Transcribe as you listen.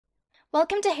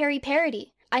Welcome to Harry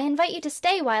Parody. I invite you to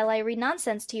stay while I read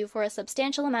nonsense to you for a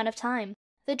substantial amount of time.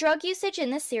 The drug usage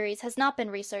in this series has not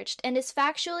been researched and is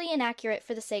factually inaccurate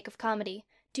for the sake of comedy.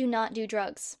 Do not do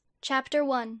drugs. Chapter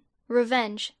 1.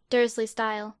 Revenge, Dursley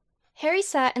style. Harry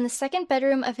sat in the second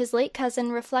bedroom of his late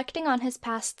cousin reflecting on his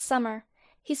past summer.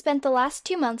 He spent the last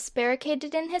 2 months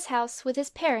barricaded in his house with his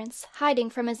parents, hiding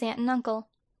from his aunt and uncle.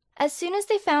 As soon as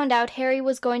they found out Harry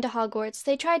was going to Hogwarts,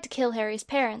 they tried to kill Harry's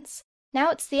parents. Now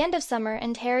it's the end of summer,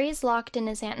 and Harry is locked in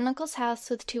his aunt and uncle's house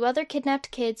with 2 other kidnapped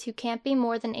kids who can't be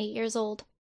more than 8 years old.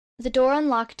 The door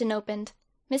unlocked and opened.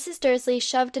 Mrs. Dursley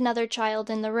shoved another child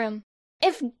in the room.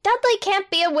 "If Dudley can't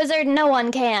be a wizard, no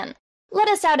one can. Let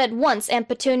us out at once, Aunt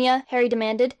Petunia," Harry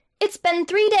demanded. "It's been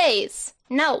 3 days."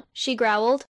 "No," she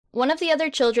growled. One of the other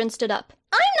children stood up.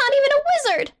 "I'm not even a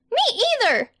wizard!" "Me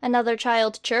either!" another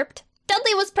child chirped.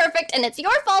 "Dudley was perfect, and it's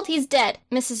your fault he's dead,"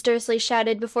 Mrs. Dursley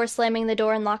shouted before slamming the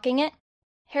door and locking it.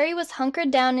 Harry was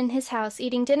hunkered down in his house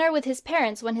eating dinner with his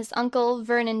parents when his uncle,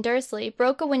 Vernon Dursley,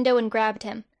 broke a window and grabbed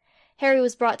him. Harry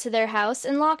was brought to their house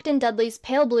and locked in Dudley's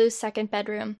pale blue second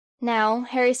bedroom. Now,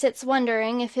 Harry sits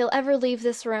wondering if he'll ever leave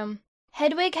this room.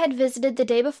 Hedwig had visited the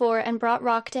day before and brought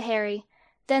Rock to Harry.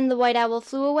 Then the white owl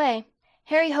flew away.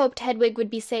 Harry hoped Hedwig would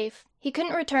be safe. He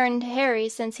couldn't return to Harry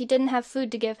since he didn't have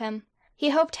food to give him.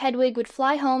 He hoped Hedwig would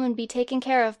fly home and be taken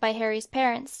care of by Harry's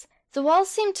parents. The walls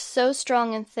seemed so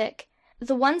strong and thick.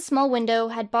 The one small window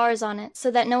had bars on it so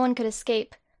that no one could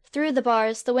escape. Through the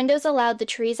bars, the windows allowed the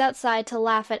trees outside to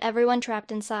laugh at everyone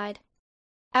trapped inside.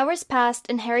 Hours passed,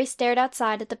 and Harry stared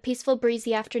outside at the peaceful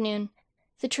breezy afternoon.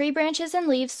 The tree branches and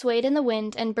leaves swayed in the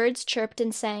wind, and birds chirped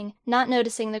and sang, not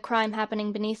noticing the crime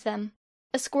happening beneath them.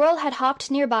 A squirrel had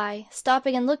hopped nearby,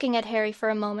 stopping and looking at Harry for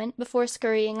a moment before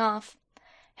scurrying off.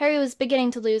 Harry was beginning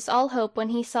to lose all hope when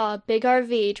he saw a big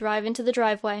RV drive into the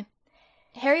driveway.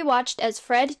 Harry watched as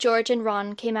Fred, George, and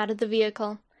Ron came out of the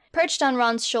vehicle. Perched on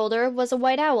Ron's shoulder was a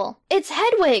white owl. "It's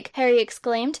Hedwig!" Harry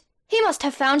exclaimed. "He must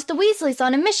have found the Weasleys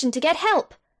on a mission to get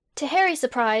help!" To Harry's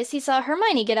surprise, he saw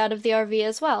Hermione get out of the RV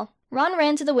as well. Ron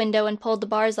ran to the window and pulled the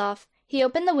bars off. He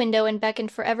opened the window and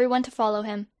beckoned for everyone to follow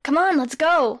him. "Come on, let's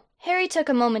go!" Harry took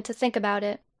a moment to think about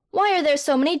it. "Why are there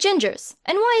so many gingers?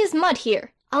 And why is mud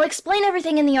here? I'll explain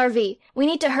everything in the RV. We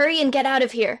need to hurry and get out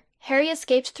of here." Harry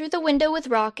escaped through the window with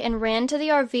Rock and ran to the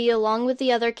RV along with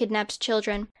the other kidnapped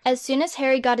children. As soon as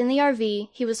Harry got in the RV,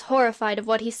 he was horrified of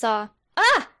what he saw.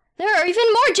 "Ah! There are even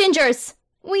more gingers!"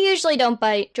 "We usually don't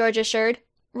bite," George assured.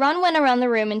 Ron went around the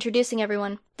room introducing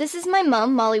everyone. "This is my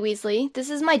mum, Molly Weasley. This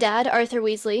is my dad, Arthur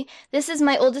Weasley. This is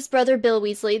my oldest brother, Bill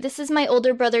Weasley. This is my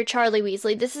older brother, Charlie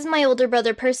Weasley. This is my older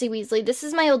brother, Percy Weasley. This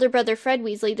is my older brother, Fred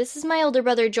Weasley. This is my older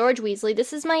brother, George Weasley.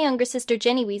 This is my younger sister,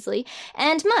 Ginny Weasley.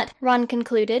 And Mud," Ron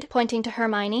concluded, pointing to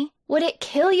Hermione. "Would it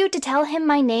kill you to tell him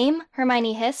my name?"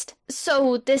 Hermione hissed.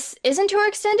 "So this isn't your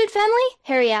extended family?"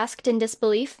 Harry asked in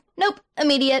disbelief. "Nope,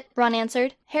 immediate," Ron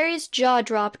answered. Harry's jaw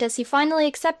dropped as he finally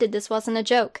accepted this wasn't a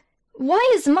joke.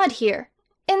 "Why is Mud here?"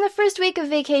 "In the first week of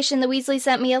vacation, the Weasleys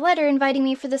sent me a letter inviting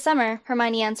me for the summer,"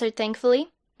 Hermione answered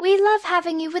thankfully. "We love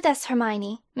having you with us,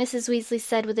 Hermione," Mrs. Weasley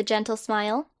said with a gentle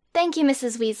smile. "Thank you,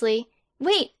 Mrs. Weasley."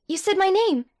 "Wait, you said my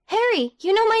name! Harry,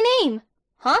 you know my name!"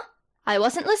 "Huh? I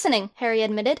wasn't listening," Harry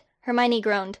admitted. Hermione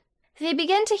groaned. They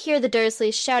began to hear the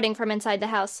Dursleys shouting from inside the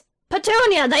house.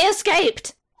 "Petunia, they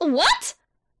escaped!" "What?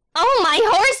 Oh, my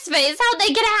horse face! How'd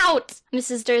they get out?"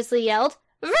 Mrs. Dursley yelled.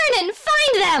 "Vernon,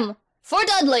 find them!" "For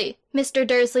Dudley," Mr.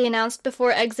 Dursley announced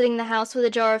before exiting the house with a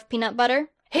jar of peanut butter.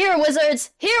 "Here,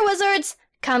 wizards! Here, wizards!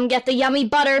 Come get the yummy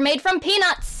butter made from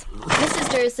peanuts!" Mrs.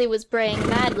 Dursley was braying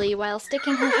madly while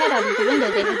sticking her head out of the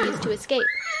window they had used to escape.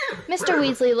 Mr.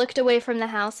 Weasley looked away from the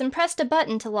house and pressed a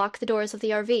button to lock the doors of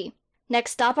the RV.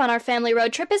 "Next stop on our family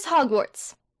road trip is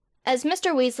Hogwarts." As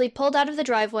Mr. Weasley pulled out of the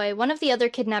driveway, one of the other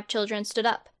kidnapped children stood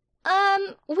up.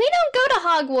 We don't go to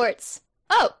Hogwarts."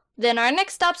 "Oh, then our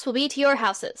next stops will be to your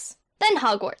houses. Then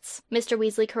Hogwarts," Mr.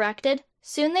 Weasley corrected.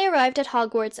 Soon they arrived at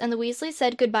Hogwarts, and the Weasleys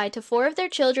said goodbye to 4 of their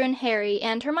children, Harry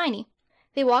and Hermione.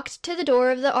 They walked to the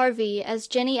door of the RV as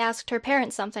Ginny asked her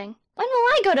parents something. "When will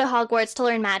I go to Hogwarts to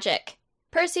learn magic?"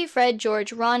 Percy, Fred,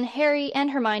 George, Ron, Harry,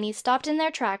 and Hermione stopped in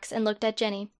their tracks and looked at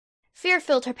Ginny. Fear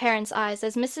filled her parents' eyes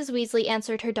as Mrs. Weasley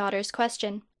answered her daughter's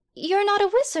question. "You're not a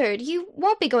wizard. You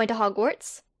won't be going to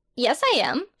Hogwarts." "Yes, I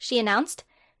am," she announced.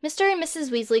 Mr. and Mrs.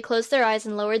 Weasley closed their eyes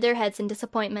and lowered their heads in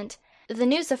disappointment. The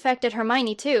news affected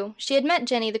Hermione, too. She had met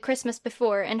Ginny the Christmas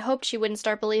before and hoped she wouldn't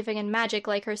start believing in magic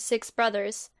like her 6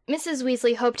 brothers. Mrs.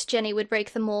 Weasley hoped Ginny would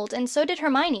break the mold, and so did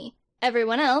Hermione.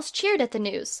 Everyone else cheered at the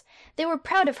news. They were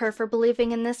proud of her for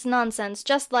believing in this nonsense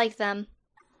just like them.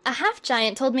 "A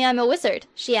half-giant told me I'm a wizard,"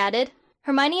 she added.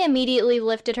 Hermione immediately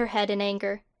lifted her head in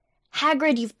anger.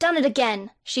 "Hagrid, you've done it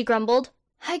again," she grumbled.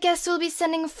 "I guess we'll be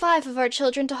sending 5 of our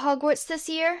children to Hogwarts this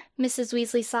year," Mrs.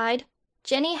 Weasley sighed.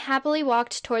 Jenny happily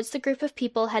walked towards the group of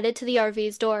people headed to the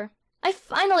RV's door. "I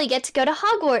finally get to go to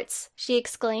Hogwarts!" she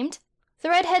exclaimed. The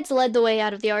redheads led the way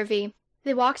out of the RV.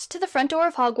 They walked to the front door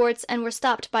of Hogwarts and were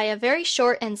stopped by a very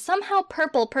short and somehow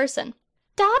purple person.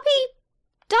 Dobby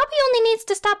only needs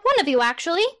to stop one of you,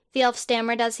 actually," the elf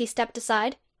stammered as he stepped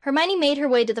aside. Hermione made her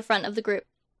way to the front of the group.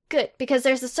 "Good, because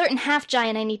there's a certain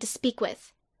half-giant I need to speak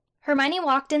with." Hermione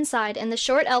walked inside, and the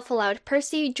short elf allowed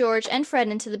Percy, George, and Fred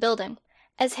into the building.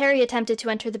 As Harry attempted to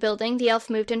enter the building, the elf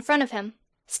moved in front of him.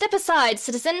 "Step aside,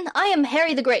 citizen. I am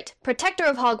Harry the Great, protector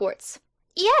of Hogwarts."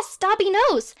 "Yes, Dobby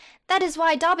knows. That is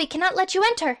why Dobby cannot let you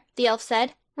enter," the elf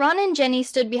said. Ron and Jenny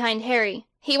stood behind Harry.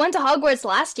 "He went to Hogwarts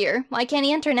last year. Why can't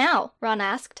he enter now?" Ron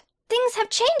asked. "Things have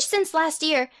changed since last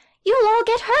year. You'll all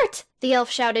get hurt," the elf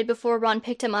shouted before Ron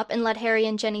picked him up and led Harry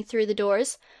and Jenny through the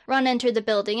doors. Ron entered the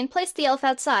building and placed the elf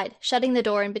outside, shutting the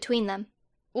door in between them.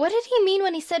 "What did he mean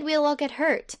when he said we'll all get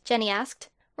hurt?" Jenny asked.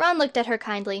 Ron looked at her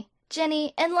kindly.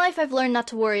 "Jenny, in life I've learned not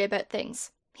to worry about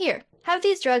things. Here, have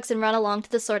these drugs and run along to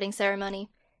the sorting ceremony."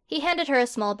 He handed her a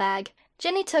small bag.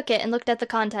 Jenny took it and looked at the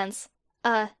contents.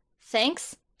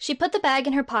 Thanks?" She put the bag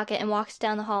in her pocket and walked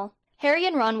down the hall. Harry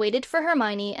and Ron waited for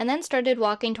Hermione and then started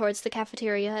walking towards the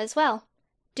cafeteria as well.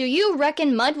 "Do you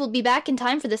reckon Mud will be back in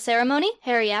time for the ceremony?"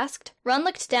 Harry asked. Ron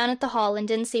looked down at the hall and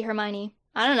didn't see Hermione.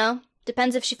 "I don't know.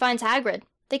 Depends if she finds Hagrid."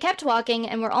 They kept walking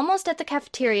and were almost at the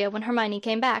cafeteria when Hermione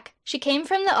came back. She came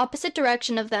from the opposite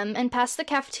direction of them and passed the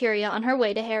cafeteria on her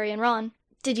way to Harry and Ron.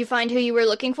 "Did you find who you were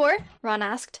looking for?" Ron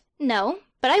asked. "No,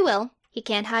 but I will." "He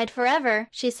can't hide forever,"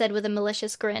 she said with a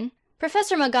malicious grin.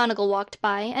 Professor McGonagall walked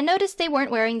by and noticed they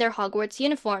weren't wearing their Hogwarts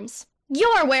uniforms.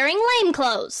 "You're wearing lame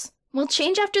clothes!" "We'll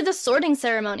change after the sorting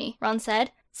ceremony," Ron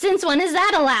said. "Since when is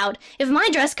that allowed? If my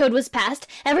dress code was passed,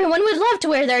 everyone would love to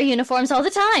wear their uniforms all the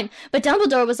time. But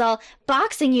Dumbledore was all,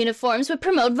 boxing uniforms would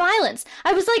promote violence.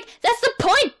 I was like, that's the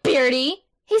point, Beardy!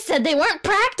 He said they weren't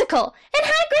practical, and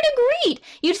Hagrid agreed.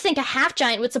 You'd think a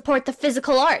half-giant would support the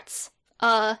physical arts."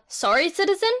 Sorry,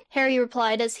 citizen?" Harry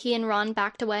replied as he and Ron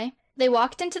backed away. They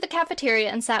walked into the cafeteria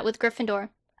and sat with Gryffindor.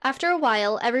 After a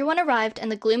while, everyone arrived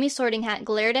and the gloomy Sorting Hat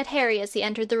glared at Harry as he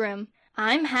entered the room.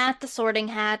 "I'm Hat the Sorting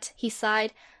Hat," he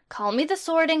sighed. "Call me the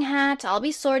Sorting Hat. I'll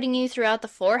be sorting you throughout the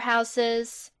 4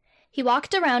 houses." He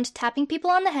walked around tapping people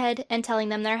on the head and telling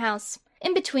them their house.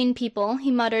 In between people,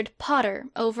 he muttered Potter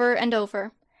over and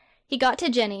over. He got to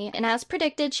Jenny, and as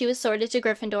predicted, she was sorted to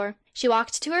Gryffindor. She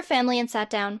walked to her family and sat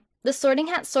down. The Sorting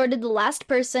Hat sorted the last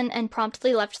person and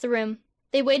promptly left the room.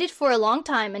 They waited for a long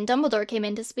time, and Dumbledore came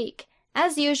in to speak.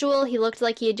 As usual, he looked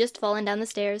like he had just fallen down the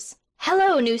stairs.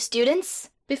 "Hello, new students!"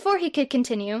 Before he could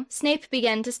continue, Snape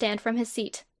began to stand from his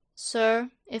seat.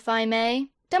 "Sir, if I may?"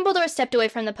 Dumbledore stepped away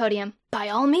from the podium. "By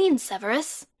all means,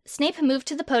 Severus." Snape moved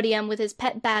to the podium with his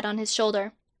pet bat on his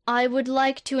shoulder. "I would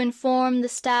like to inform the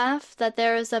staff that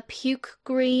there is a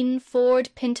puke-green Ford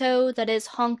Pinto that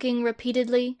is honking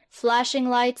repeatedly, flashing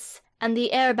lights, and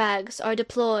the airbags are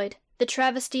deployed. The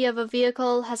travesty of a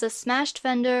vehicle has a smashed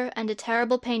fender and a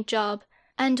terrible paint job.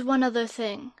 And one other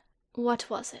thing. What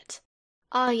was it?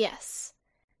 Ah, yes.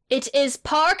 It is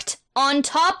parked on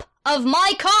top of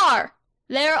my car!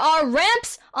 There are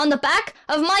ramps on the back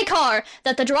of my car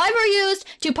that the driver used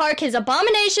to park his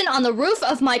abomination on the roof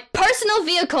of my personal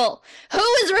vehicle.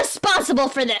 Who is responsible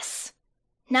for this?"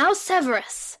 "Now,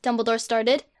 Severus," Dumbledore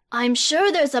started, "I'm sure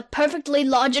there's a perfectly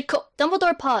logical—"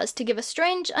 Dumbledore paused to give a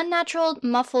strange, unnatural,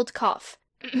 muffled cough.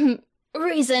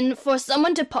 "Reason for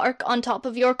someone to park on top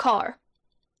of your car.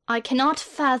 I cannot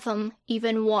fathom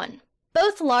even one."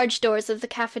 Both large doors of the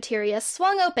cafeteria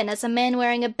swung open as a man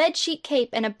wearing a bedsheet cape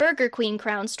and a Burger Queen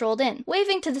crown strolled in,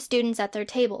 waving to the students at their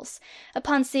tables.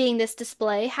 Upon seeing this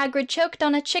display, Hagrid choked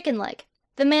on a chicken leg.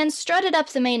 The man strutted up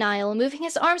the main aisle, moving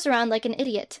his arms around like an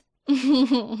idiot.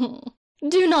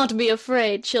 "Do not be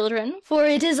afraid, children, for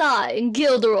it is I,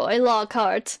 Gilderoy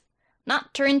Lockhart.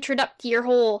 Not to introduce your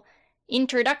whole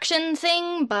introduction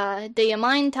thing, but do you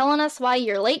mind telling us why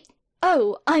you're late?"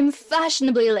 "Oh, I'm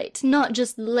fashionably late, not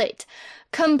just late.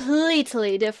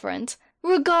 Completely different.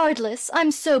 Regardless,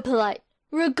 I'm so polite.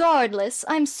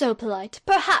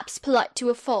 Perhaps polite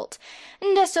to a fault.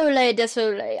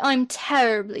 Désolé, I'm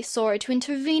terribly sorry to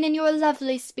intervene in your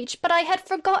lovely speech, but I had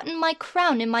forgotten my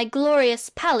crown in my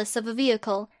glorious palace of a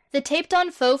vehicle." The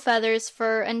taped-on faux feathers,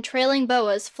 fur, and trailing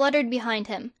boas fluttered behind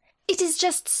him. "It is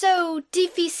just so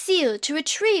difficile to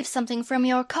retrieve something from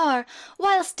your car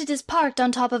whilst it is parked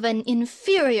on top of an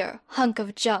inferior hunk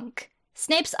of junk."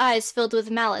 Snape's eyes filled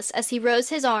with malice as he rose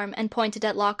his arm and pointed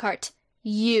at Lockhart.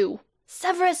 "You,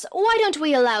 Severus, why don't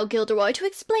we allow Gilderoy to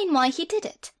explain why he did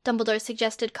it? Dumbledore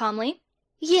suggested calmly.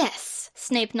 Yes,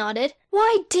 Snape nodded.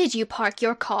 Why did you park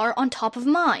your car on top of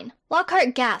mine?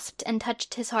 Lockhart gasped and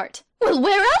touched his heart. Well,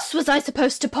 where else was I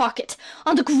supposed to park it?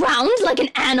 On the ground like an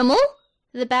animal?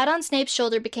 The bat on Snape's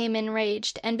shoulder became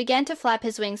enraged and began to flap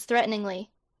his wings threateningly.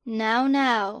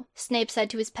 Now, Snape said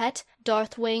to his pet,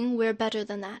 Darthwing, we're better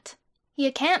than that.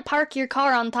 You can't park your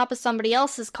car on top of somebody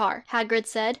else's car, Hagrid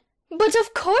said. But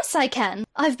of course I can.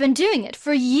 I've been doing it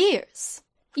for years.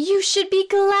 You should be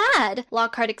glad,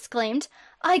 Lockhart exclaimed.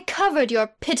 I covered your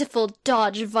pitiful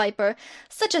Dodge Viper.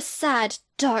 Such a sad,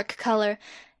 dark color.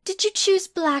 Did you choose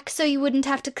black so you wouldn't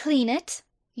have to clean it?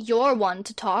 You're one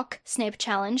to talk, Snape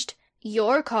challenged.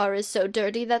 Your car is so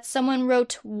dirty that someone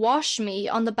wrote, wash me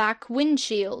on the back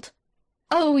windshield.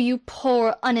 Oh, you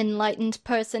poor unenlightened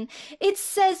person. It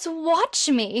says watch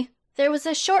me. There was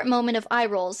a short moment of eye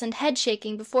rolls and head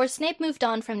shaking before Snape moved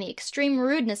on from the extreme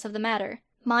rudeness of the matter.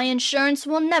 My insurance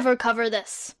will never cover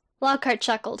this. Lockhart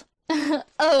chuckled. Oh,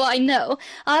 I know.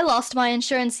 I lost my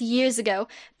insurance years ago.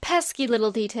 Pesky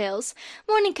little details.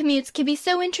 Morning commutes can be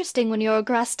so interesting when you're a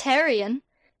Grastarian.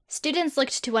 Students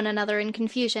looked to one another in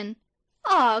confusion.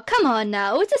 Aw, come on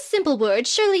now. It's a simple word.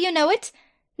 Surely you know it.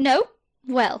 No?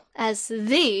 Well, as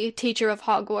the teacher of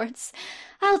Hogwarts,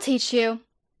 I'll teach you.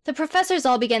 The professors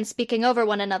all began speaking over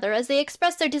one another as they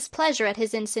expressed their displeasure at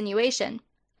his insinuation.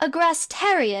 A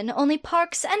Grastarian only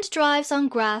parks and drives on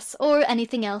grass or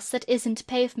anything else that isn't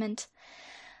pavement.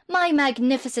 My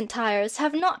magnificent tires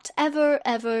have not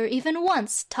ever, even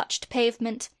once touched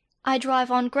pavement. I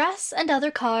drive on grass and other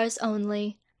cars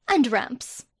only. And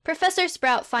ramps. Professor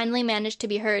Sprout finally managed to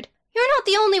be heard. You're not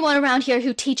the only one around here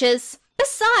who teaches.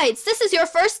 Besides, this is your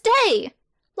first day.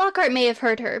 Lockhart may have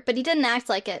heard her, but he didn't act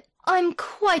like it. I'm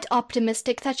quite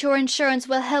optimistic that your insurance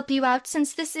will help you out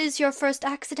since this is your first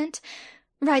accident.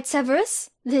 Right, Severus?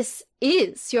 This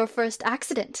is your first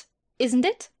accident, isn't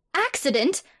it?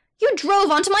 Accident? You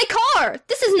drove onto my car!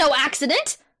 This is no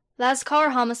accident! That's car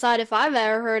homicide if I've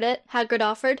ever heard it, Hagrid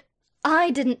offered.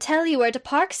 I didn't tell you where to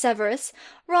park, Severus.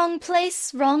 Wrong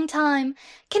place, wrong time.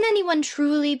 Can anyone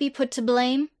truly be put to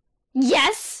blame?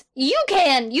 Yes, you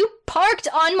can! You parked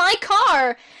on my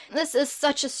car! This is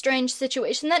such a strange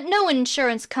situation that no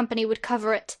insurance company would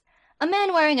cover it. A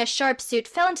man wearing a sharp suit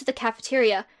fell into the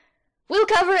cafeteria. We'll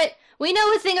cover it! We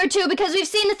know a thing or two because we've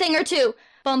seen a thing or two!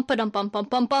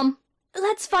 Bum-ba-dum-bum-bum-bum-bum.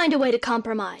 Let's find a way to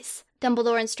compromise,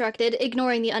 Dumbledore instructed,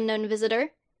 ignoring the unknown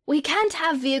visitor. We can't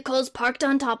have vehicles parked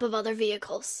on top of other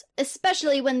vehicles,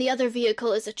 especially when the other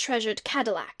vehicle is a treasured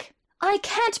Cadillac. I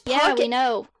can't park it— Yeah, we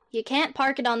know. You can't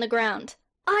park it on the ground.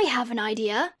 I have an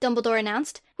idea, Dumbledore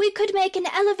announced. We could make an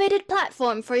elevated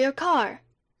platform for your car.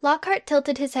 Lockhart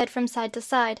tilted his head from side to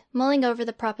side, mulling over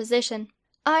the proposition.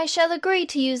 I shall agree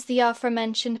to use the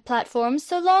aforementioned platform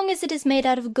so long as it is made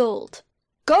out of gold.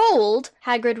 Gold?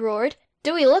 Hagrid roared.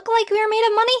 Do we look like we are made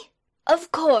of money?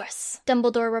 Of course,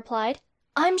 Dumbledore replied.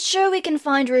 I'm sure we can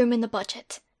find room in the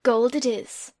budget. Gold it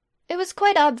is. It was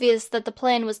quite obvious that the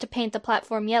plan was to paint the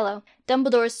platform yellow.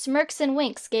 Dumbledore's smirks and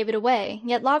winks gave it away,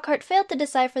 yet Lockhart failed to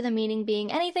decipher the meaning being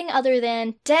anything other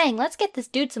than, dang, let's get this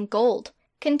dude some gold.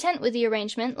 Content with the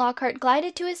arrangement, Lockhart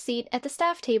glided to his seat at the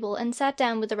staff table and sat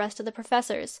down with the rest of the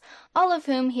professors, all of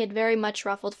whom he had very much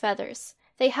ruffled feathers.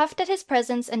 They huffed at his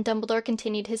presence, and Dumbledore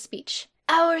continued his speech.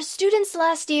 Our students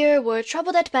last year were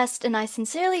troubled at best, and I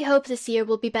sincerely hope this year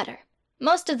will be better.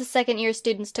 Most of the second-year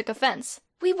students took offense.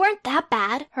 We weren't that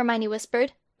bad, Hermione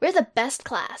whispered. We're the best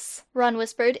class, Ron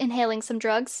whispered, inhaling some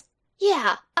drugs.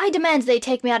 Yeah, I demand they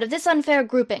take me out of this unfair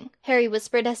grouping, Harry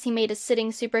whispered as he made a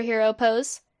sitting superhero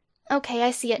pose. Okay,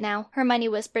 I see it now, Hermione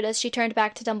whispered as she turned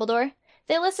back to Dumbledore.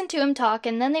 They listened to him talk,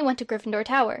 and then they went to Gryffindor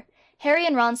Tower. Harry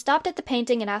and Ron stopped at the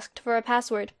painting and asked for a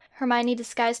password. Hermione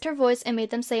disguised her voice and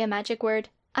made them say a magic word.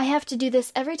 I have to do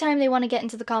this every time they want to get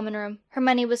into the common room,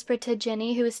 Hermione whispered to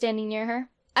Ginny, who was standing near her.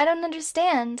 I don't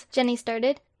understand, Jenny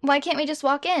started. Why can't we just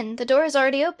walk in? The door is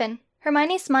already open.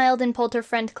 Hermione smiled and pulled her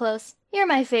friend close. You're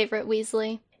my favorite,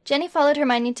 Weasley. Jenny followed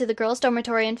Hermione to the girls'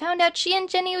 dormitory and found out she and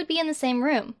Jenny would be in the same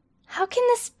room. How can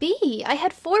this be? I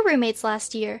had 4 roommates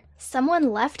last year.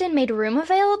 Someone left and made room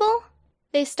available?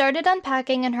 They started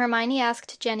unpacking and Hermione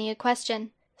asked Jenny a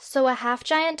question. So a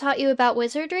half-giant taught you about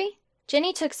wizardry?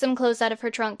 Jenny took some clothes out of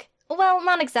her trunk. Well,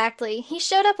 not exactly. He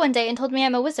showed up one day and told me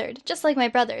I'm a wizard, just like my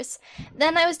brothers.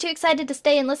 Then I was too excited to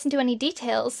stay and listen to any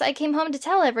details. I came home to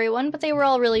tell everyone, but they were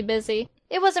all really busy.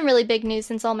 It wasn't really big news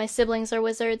since all my siblings are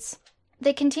wizards.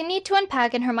 They continued to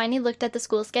unpack and Hermione looked at the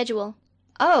school schedule.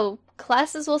 Oh,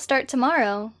 classes will start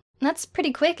tomorrow. That's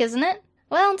pretty quick, isn't it?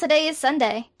 Well, today is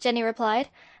Sunday, Jenny replied.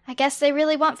 I guess they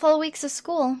really want full weeks of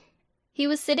school. He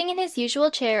was sitting in his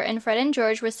usual chair, and Fred and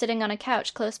George were sitting on a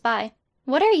couch close by.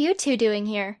 "What are you two doing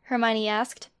here?" Hermione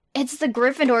asked. "It's the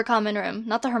Gryffindor common room,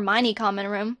 not the Hermione common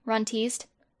room," Ron teased.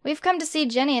 "We've come to see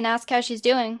Jenny and ask how she's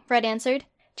doing," Fred answered.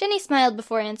 Jenny smiled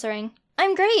before answering.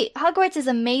 "I'm great. Hogwarts is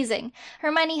amazing.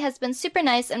 Hermione has been super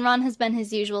nice, and Ron has been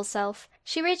his usual self."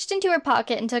 She reached into her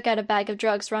pocket and took out a bag of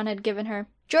drugs Ron had given her.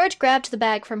 George grabbed the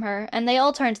bag from her, and they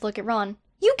all turned to look at Ron.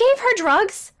 "You gave her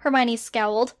drugs?" Hermione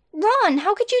scowled. "Ron,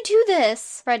 how could you do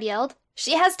this?" Fred yelled.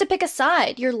 "She has to pick a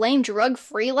side, your lame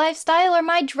drug-free lifestyle or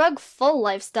my drug-full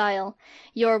lifestyle.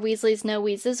 Your Weasleys no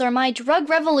wheezes or my drug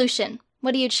revolution.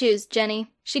 What do you choose,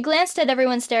 Jenny?" She glanced at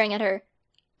everyone staring at her.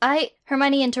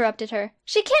 Hermione interrupted her.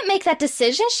 "She can't make that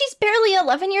decision. She's barely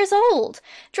 11 years old.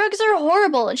 Drugs are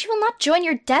horrible, and she will not join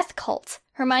your death cult."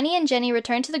 Hermione and Jenny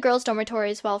returned to the girls'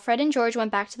 dormitories while Fred and George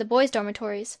went back to the boys'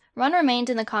 dormitories. Ron remained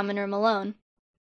in the common room alone.